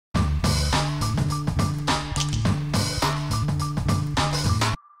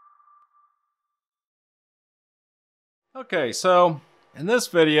Okay, so in this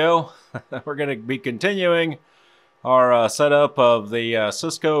video, we're going to be continuing our setup of the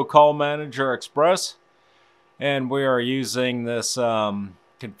Cisco Call Manager Express, and we are using this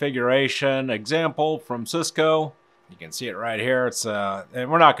configuration example from Cisco. You can see it right here. It's and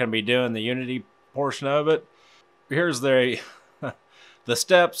we're not going to be doing the Unity portion of it. Here's the the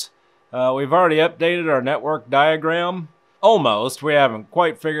steps. We've already updated our network diagram. Almost. We haven't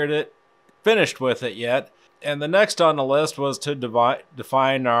quite finished with it yet. And the next on the list was to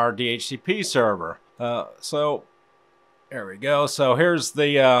define our DHCP server. So there we go. So here's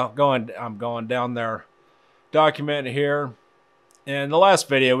the I'm going down their document here. In the last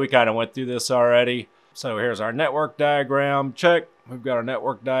video, we kind of went through this already. So here's our network diagram. Check. We've got our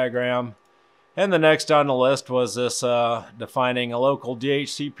network diagram. And the next on the list was this defining a local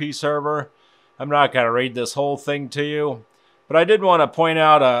DHCP server. I'm not going to read this whole thing to you, but I did want to point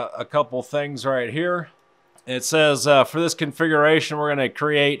out a couple things right here. It says for this configuration, we're going to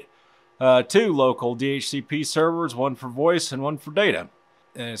create two local DHCP servers, one for voice and one for data.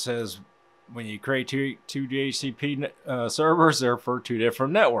 And it says when you create two DHCP servers, they're for two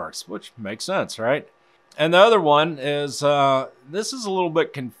different networks, which makes sense, right? And the other one is, this is a little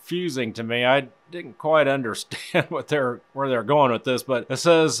bit confusing to me. I didn't quite understand where they're going with this, but it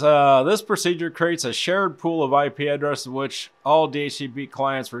says this procedure creates a shared pool of IP addresses in which all DHCP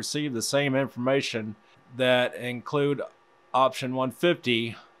clients receive the same information that include option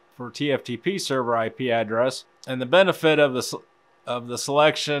 150 for TFTP server IP address. And the benefit of the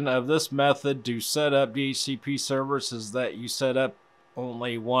selection of this method to set up DHCP servers is that you set up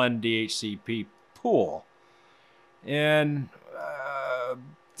only one DHCP pool. And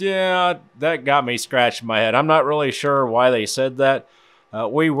yeah, that got me scratching my head. I'm not really sure why they said that.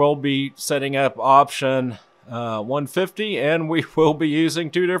 We will be setting up option 150, and we will be using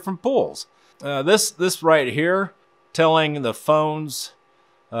two different pools. This right here, telling the phones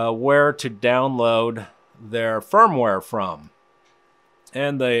where to download their firmware from.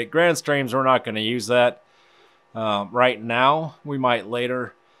 And the grand streams, we're not going to use that right now. We might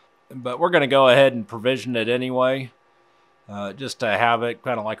later, but we're going to go ahead and provision it anyway, just to have it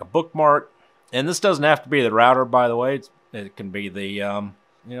kind of like a bookmark. And this doesn't have to be the router, by the way. It can be the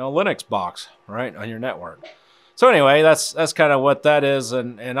Linux box, right, on your network. So anyway, that's kind of what that is,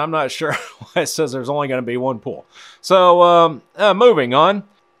 and I'm not sure why it says there's only going to be one pool. So moving on.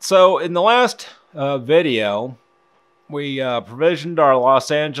 So in the last video, we provisioned our Los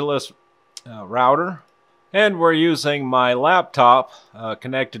Angeles router, and we're using my laptop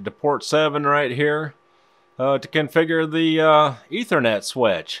connected to port 7 right here to configure the Ethernet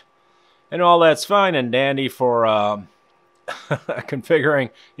switch. And all that's fine and dandy for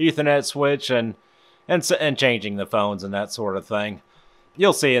configuring Ethernet switch and changing the phones and that sort of thing.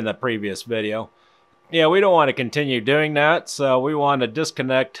 You'll see in the previous video. Yeah, we don't want to continue doing that, so we want to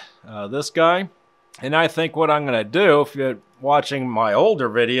disconnect this guy. And I think what I'm going to do, if you're watching my older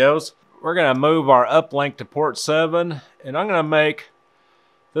videos, we're going to move our uplink to port 7, and I'm going to make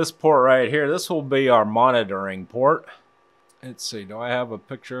this port right here. This will be our monitoring port. Let's see, do I have a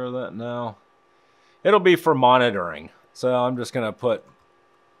picture of that now? It'll be for monitoring. So I'm just going to put,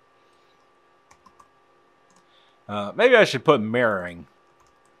 maybe I should put mirroring.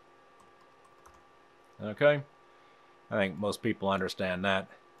 Okay. I think most people understand that.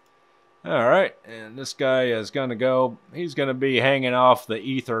 All right. And this guy is going to go, he's going to be hanging off the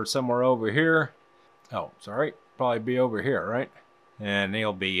ether somewhere over here. Oh, sorry. Probably be over here, right? And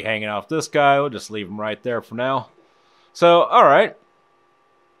he'll be hanging off this guy. We'll just leave him right there for now. So, all right.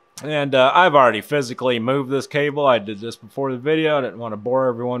 And I've already physically moved this cable. I did this before the video. I didn't want to bore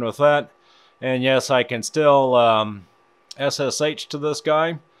everyone with that. And yes, I can still SSH to this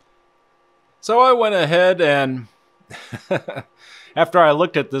guy. So I went ahead and after I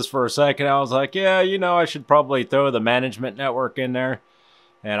looked at this for a second, I was like, yeah, I should probably throw the management network in there.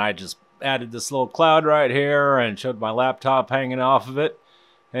 And I just added this little cloud right here and showed my laptop hanging off of it.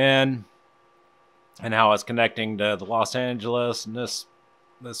 And how it's connecting to the Los Angeles and this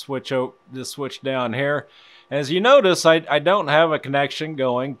switch down here. As you notice, I don't have a connection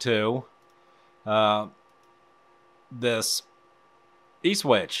going to this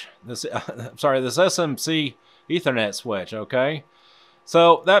ESwitch. This SMC Ethernet switch, okay?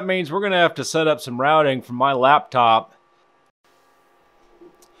 So that means we're going to have to set up some routing from my laptop.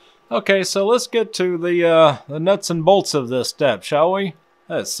 Okay, so let's get to the nuts and bolts of this step, shall we?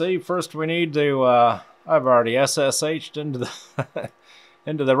 Let's see. First, we need to. I've already SSH'd into the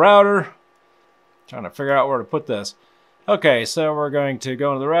into the router. Trying to figure out where to put this. Okay, so we're going to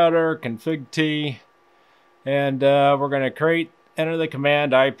go into the router, config T, and we're going to enter the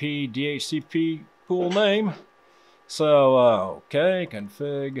command IP DHCP pool name. So, okay,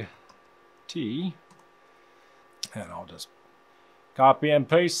 config T, and I'll just copy and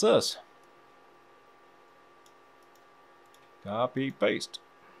paste this. Copy, paste.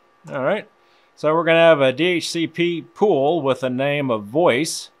 All right. So we're going to have a DHCP pool with a name of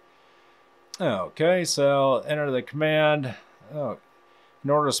voice. Okay, so enter the command. In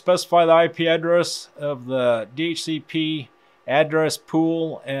order to specify the IP address of the DHCP address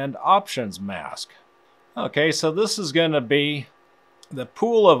pool and options mask. Okay, so this is going to be the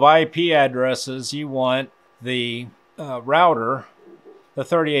pool of IP addresses you want the router, the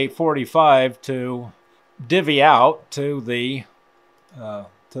 3845, to divvy out to the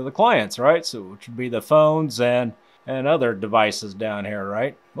clients, right? So which would be the phones and other devices down here,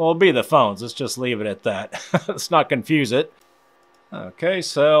 right? Well, it'll be the phones. Let's just leave it at that. Let's not confuse it. Okay,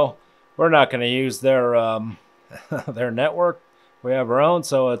 so we're not going to use their their network. We have our own,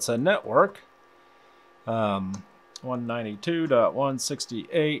 so it's a network.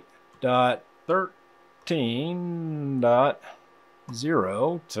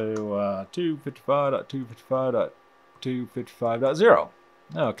 192.168.13.0 to 255.255.255.0.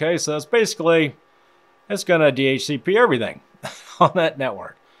 Okay, so it's basically, it's going to DHCP everything on that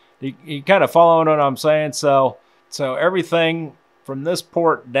network. You kind of following what I'm saying? So everything from this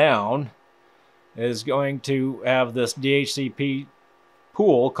port down is going to have this DHCP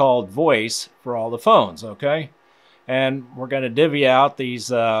pool called voice for all the phones, okay? And we're going to divvy out these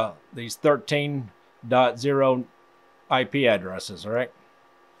 13.0 IP addresses, all right?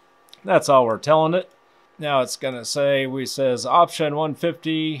 That's all we're telling it. Now it's going to say, says option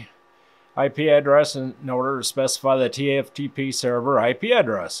 150 IP address in order to specify the TFTP server IP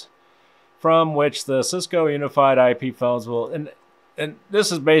address from which the Cisco unified IP phones will, and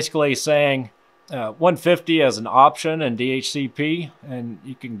this is basically saying 150 as an option in DHCP, and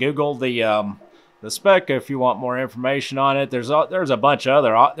you can Google the spec if you want more information on it. There's a bunch of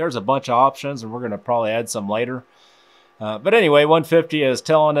options, and we're going to probably add some later. But anyway, 150 is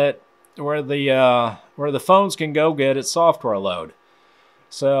telling it where the phones can go get its software load.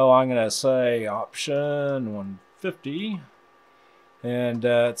 So I'm going to say option 150, and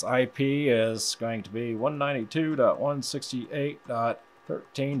its IP is going to be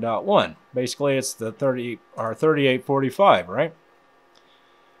 192.168.13.1. Basically, it's the 3845, right?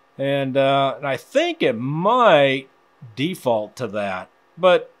 And I think it might default to that,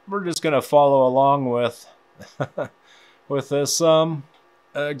 but we're just going to follow along with with this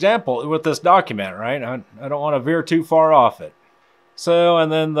example, with this document, right? I don't want to veer too far off it. So,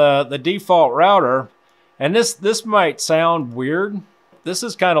 and then the default router, and this might sound weird. This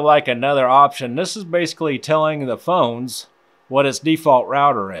is kind of like another option. This is basically telling the phones what its default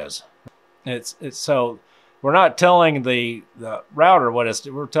router is. It's so we're not telling the router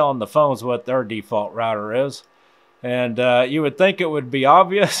we're telling the phones what their default router is. And you would think it would be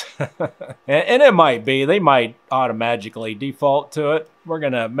obvious, and it might be. They might automatically default to it. We're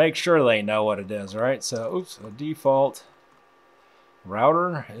going to make sure they know what it is, right? So, oops, the default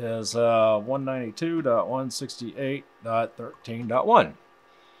router is 192.168.13.1,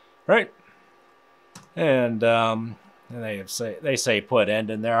 right? And they say put end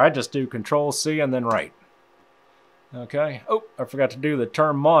in there. I just do Control-C and then write. Okay. Oh, I forgot to do the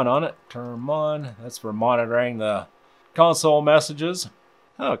term mon on it. Term mon, that's for monitoring the console messages.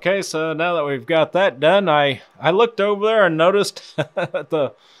 Okay, so now that we've got that done, I looked over there and noticed that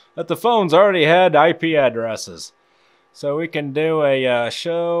the phones already had IP addresses. So we can do a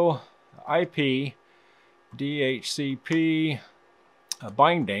show IP DHCP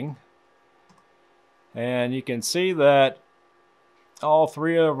binding, and you can see that all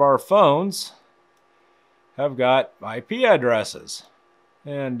three of our phones have got IP addresses,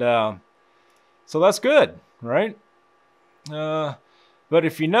 and so that's good, right? But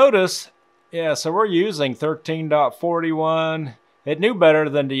if you notice, yeah, so we're using 13.41. It knew better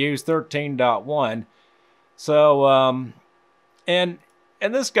than to use 13.1. So and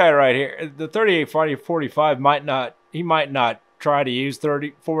this guy right here, the 3845 might not try to use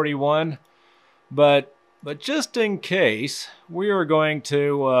 3041, but just in case, we are going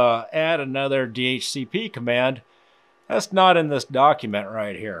to add another DHCP command that's not in this document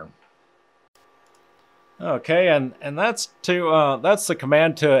right here. Okay, and that's the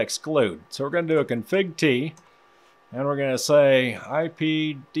command to exclude. So we're going to do a config T, and we're going to say IP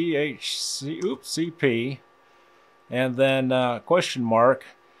DHCP, and then question mark,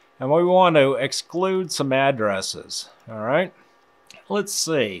 and we want to exclude some addresses. All right, let's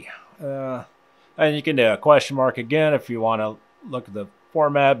see. And you can do a question mark again if you want to look at the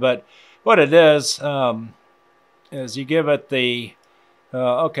format, but what it is you give it the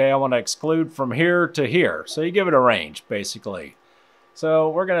okay, I want to exclude from here to here. So you give it a range, basically. So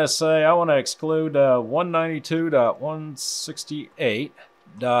we're going to say I want to exclude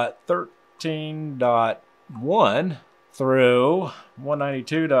 192.168.13.1 through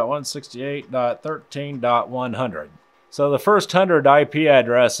 192.168.13.100. So the first 100 IP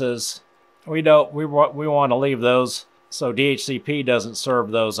addresses, we want to leave those so DHCP doesn't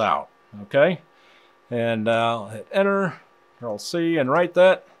serve those out. Okay, and I'll hit enter, Control C, and write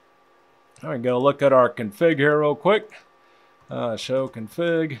that. I'm going to go look at our config here real quick. Show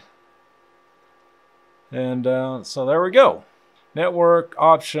config, and so there we go. Network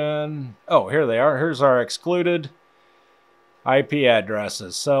option. Oh, here they are. Here's our excluded IP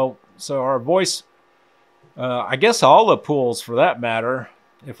addresses. So our voice, I guess all the pools for that matter,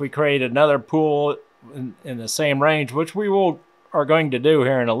 if we create another pool in the same range, which we are going to do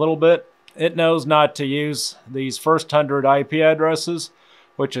here in a little bit, it knows not to use these first 100 IP addresses,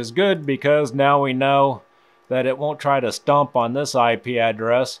 which is good because now we know that it won't try to stomp on this IP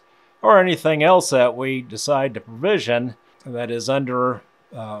address or anything else that we decide to provision that is under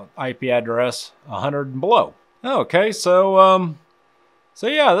IP address 100 and below. Okay, so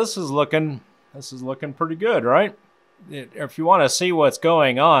yeah, this is looking pretty good, right? If you want to see what's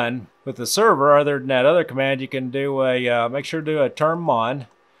going on with the server, other than that other command, you can do make sure to do a term on,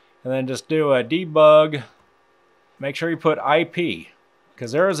 and then just do a debug. Make sure you put IP,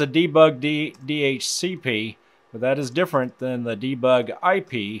 because there is a debug DHCP, but that is different than the debug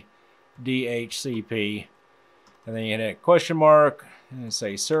IP DHCP. And then you hit question mark and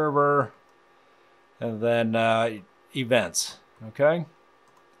say server, and then events. Okay.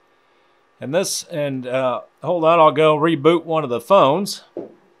 And hold on, I'll go reboot one of the phones,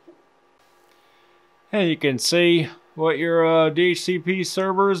 and you can see what your DHCP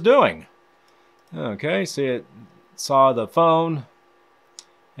server is doing. Okay, see, it saw the phone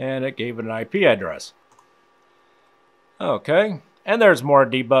and it gave it an IP address. Okay, and there's more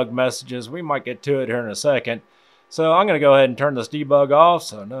debug messages. We might get to it here in a second. So I'm going to go ahead and turn this debug off.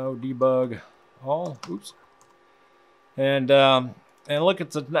 So no debug all. Oops. And look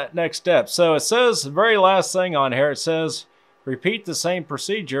at the next step. So it says, the very last thing on here, it says, repeat the same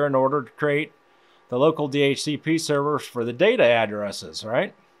procedure in order to create the local DHCP servers for the data addresses,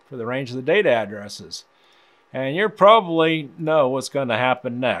 right? For the range of the data addresses. And you probably know what's going to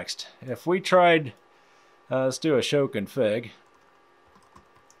happen next. If we tried, let's do a show config.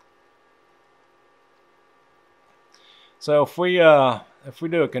 So if we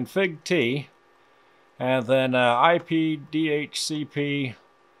do a config T, and then IP DHCP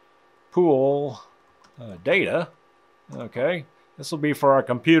pool data, okay, this will be for our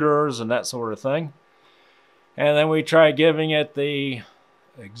computers and that sort of thing. And then we try giving it the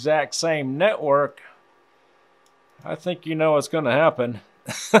exact same network, I think you know what's going to happen.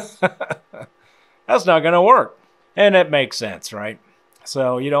 That's not going to work. And it makes sense, right?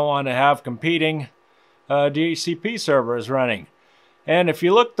 So you don't want to have competing DHCP servers running. And if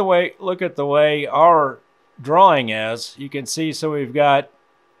you look at the way our drawing is, you can see, so we've got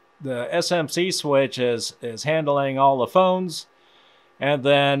the SMC ESwitch is handling all the phones, and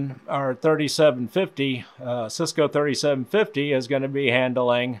then our 3750, Cisco 3750 is going to be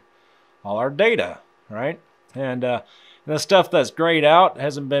handling all our data, right? And the stuff that's grayed out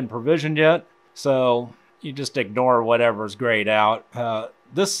hasn't been provisioned yet, so you just ignore whatever's grayed out.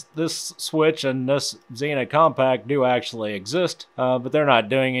 This switch and this Xena Compact do actually exist, but they're not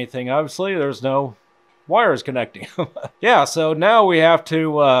doing anything. Obviously, there's no wires connecting. Yeah, so now we have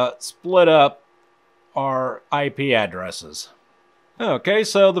to split up our IP addresses. Okay,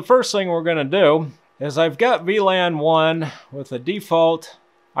 so the first thing we're going to do is I've got VLAN 1 with a default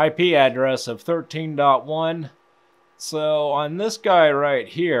IP address of 13.1. So on this guy right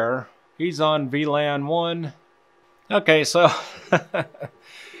here, he's on VLAN 1. Okay, so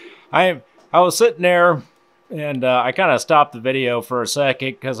I was sitting there, and I kind of stopped the video for a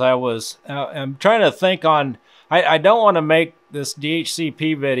second because I'm trying to think on, I don't want to make this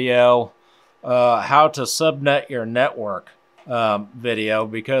DHCP video how to subnet your network video,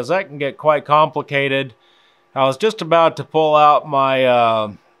 because that can get quite complicated. I was just about to pull out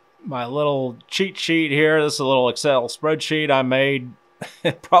my my little cheat sheet here. This is a little Excel spreadsheet I made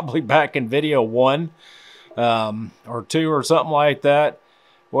probably back in video 1 or 2 or something like that,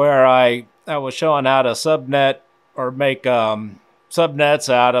 where I was showing how to subnet or make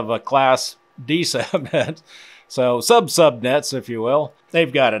subnets out of a class D subnet. So subnets, if you will.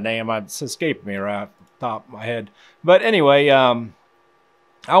 They've got a name. It's escaped me right off the top of my head. But anyway,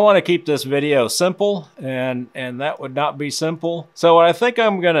 I want to keep this video simple, and that would not be simple. So what I think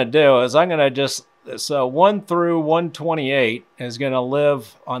I'm going to do is I'm going to just So 1 through 128 is going to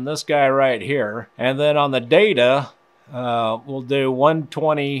live on this guy right here. And then on the data, we'll do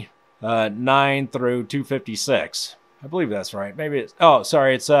 129 through 256. I believe that's right. Maybe it's, oh,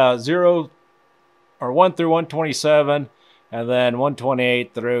 sorry, it's 1 through 127, and then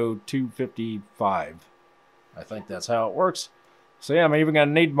 128 through 255. I think that's how it works. So yeah, I'm even going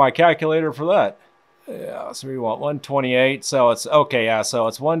to need my calculator for that. Yeah, so we want 128. So it's, okay, yeah, so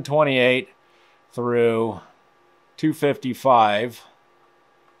it's 128 through 255.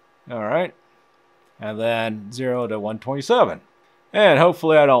 All right. And then 0 to 127. And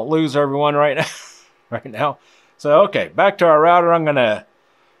hopefully I don't lose everyone right now. right now. So, okay, back to our router. I'm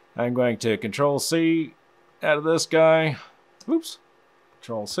going to Control C out of this guy. Oops.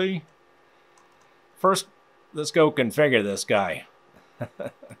 Control C. First, let's go configure this guy.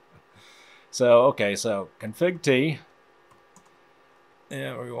 So, okay, so config T.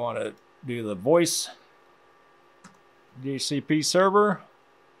 And we want to do the voice DHCP server.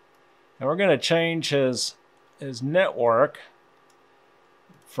 And we're going to change his network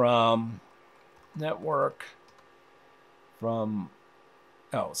from from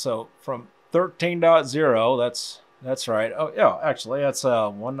 13.0, that's right. Oh yeah, actually that's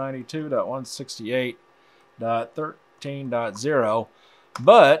 192.168.13.0,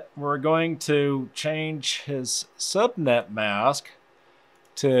 but we're going to change his subnet mask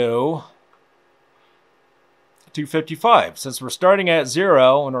to 255 since we're starting at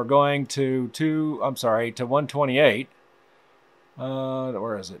 0 and we're going to 128.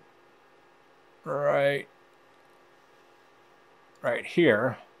 Where is it? Right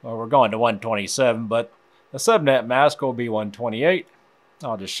here. Well, we're going to 127, but the subnet mask will be 128.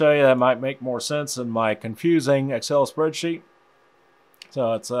 I'll just show you. That might make more sense in my confusing Excel spreadsheet.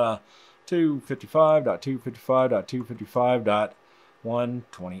 So it's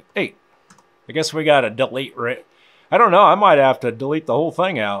 255.255.255.128. I guess we got to delete. I don't know. I might have to delete the whole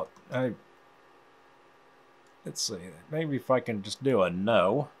thing out. Let's see. Maybe if I can just do a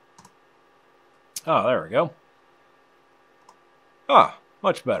no. Oh, there we go. Ah,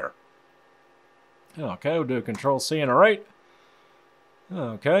 much better. Okay, we'll do a Control C and a right.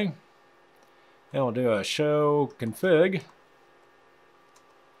 Okay. And we'll do a show config.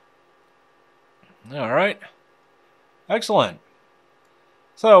 All right. Excellent.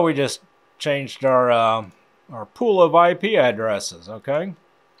 So we just changed our pool of IP addresses, okay?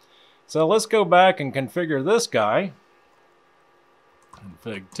 So let's go back and configure this guy.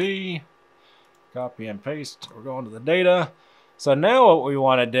 Config T. Copy and paste. We're going to the data. So now what we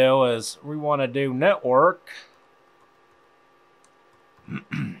want to do is we want to do network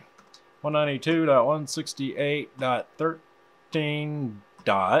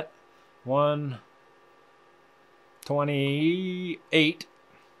 192.168.13.128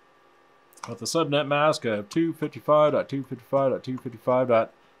 with the subnet mask of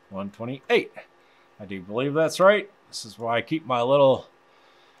 255.255.255.128. I do believe that's right. This is why I keep my little...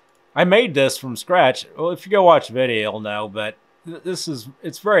 I made this from scratch. Well, if you go watch the video, you'll know, but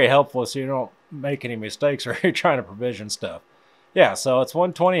it's very helpful so you don't make any mistakes or you're trying to provision stuff. Yeah, so it's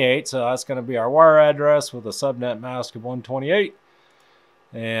 128, so that's going to be our wire address with a subnet mask of 128.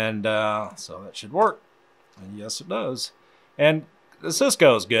 And so that should work. And yes, it does. And the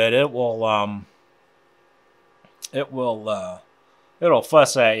Cisco is good. It'll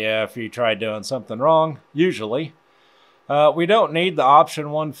fuss at you if you try doing something wrong, usually. We don't need the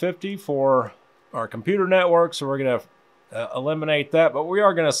option 150 for our computer network, so we're going to eliminate that, but we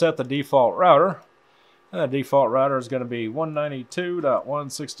are going to set the default router. And the default router is going to be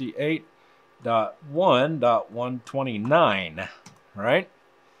 192.168.1.129, right?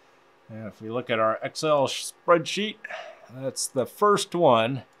 And if we look at our Excel spreadsheet, that's the first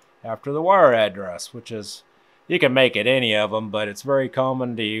one after the wire address, which is, you can make it any of them, but it's very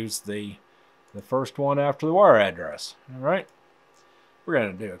common to use the first one after the wire address. All right, we're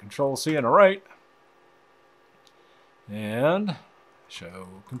going to do a Control C and a right, and show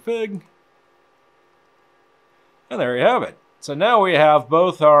config, and there you have it. So now we have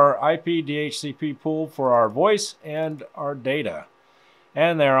both our IP DHCP pool for our voice and our data,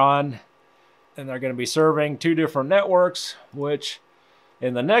 and they're going to be serving two different networks, which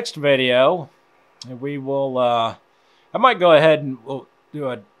in the next video we will I might go ahead and we'll do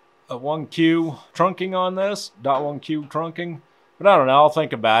a 1Q trunking on this, .1Q trunking, but I don't know, I'll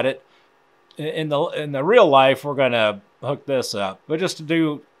think about it. In the real life, we're going to hook this up, but just to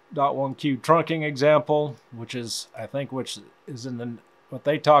do .1Q trunking example, which is in what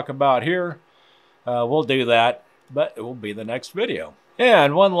they talk about here, we'll do that, but it will be the next video.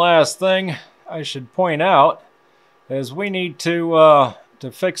 And one last thing I should point out is we need to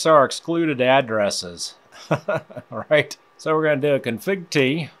to fix our excluded addresses. All right, so we're going to do a config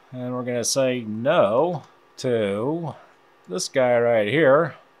T, and we're going to say no to this guy right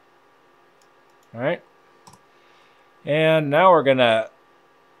here. All right, and now we're going to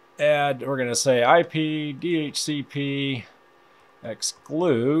add, we're going to say IP DHCP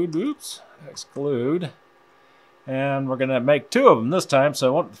exclude, exclude, and we're going to make two of them this time.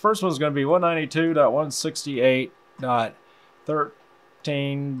 So the first one's going to be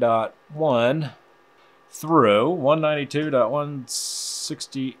 192.168.13.1 through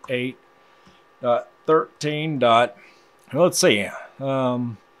 192.168.13. Let's see.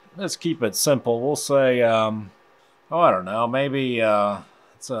 Let's keep it simple. We'll say, oh, I don't know, maybe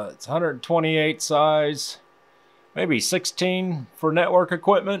it's 128 size, maybe 16 for network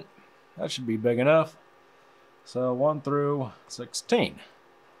equipment. That should be big enough. So 1 through 16.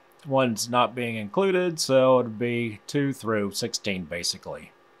 One's not being included, so it'd be 2 through 16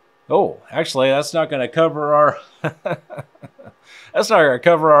 basically. Oh, actually, that's not going to cover our that's not going to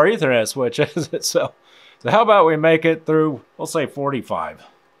cover our Ethernet switch, is it? So how about we make it through, we'll say 45.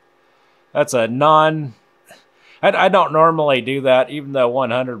 That's a I don't normally do that, even though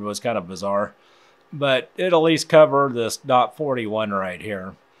 100 was kind of bizarre. But it'll at least cover this .41 right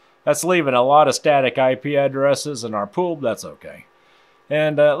here. That's leaving a lot of static IP addresses in our pool, but that's okay.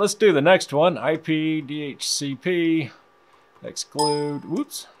 And let's do the next one, IP DHCP exclude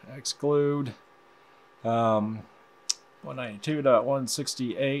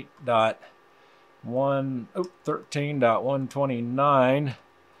 192.168.13.129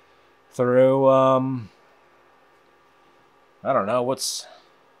 through I don't know, what's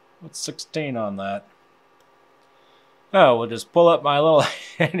 16 on that? Oh, we'll just pull up my little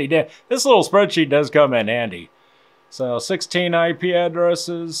handy dandy. This little spreadsheet does come in handy. So 16 IP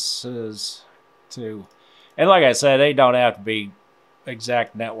addresses is to, and like I said, they don't have to be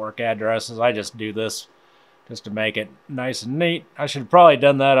exact network addresses. I just do this just to make it nice and neat. I should have probably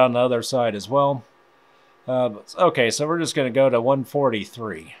done that on the other side as well. Okay, so we're just going to go to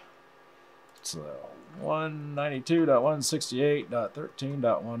 143. So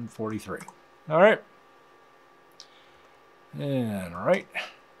 192.168.13.143. All right.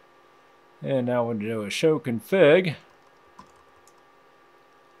 And now we'll do a show config.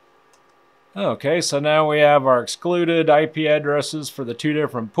 Okay, so now we have our excluded IP addresses for the two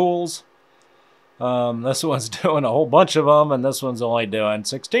different pools. This one's doing a whole bunch of them, and this one's only doing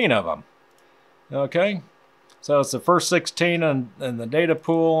 16 of them. Okay, so it's the first 16 in the data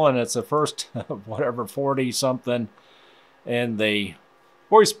pool, and it's the first whatever 40 something in the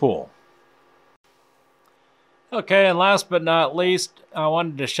voice pool. Okay, and last but not least, I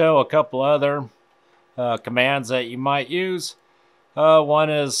wanted to show a couple other commands that you might use. One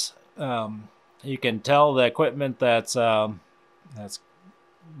is you can tell the equipment that's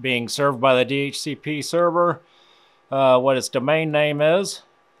being served by the DHCP server what its domain name is,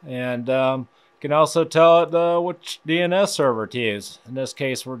 and you can also tell it which DNS server to use. In this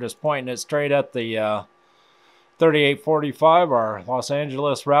case, we're just pointing it straight at the 3845, our Los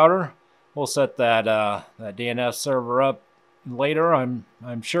Angeles router. We'll set that that DNS server up later. I'm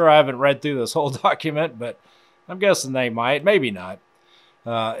sure I haven't read through this whole document, but I'm guessing they might, maybe not.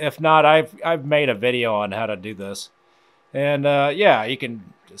 If not, I've made a video on how to do this, and yeah, you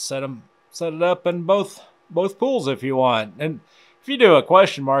can just set it up in both pools if you want. And if you do a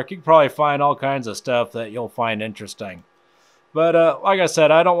question mark, you can probably find all kinds of stuff that you'll find interesting. But like I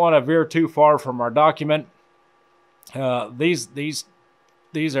said, I don't want to veer too far from our document.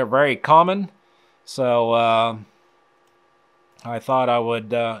 These are very common, so I thought I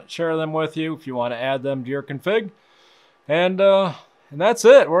would share them with you if you want to add them to your config. And that's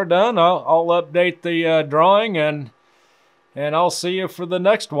it. We're done. I'll update the drawing, and I'll see you for the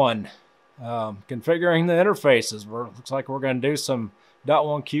next one. Configuring the interfaces. Looks like we're going to do some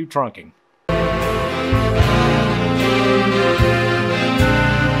 .1Q trunking.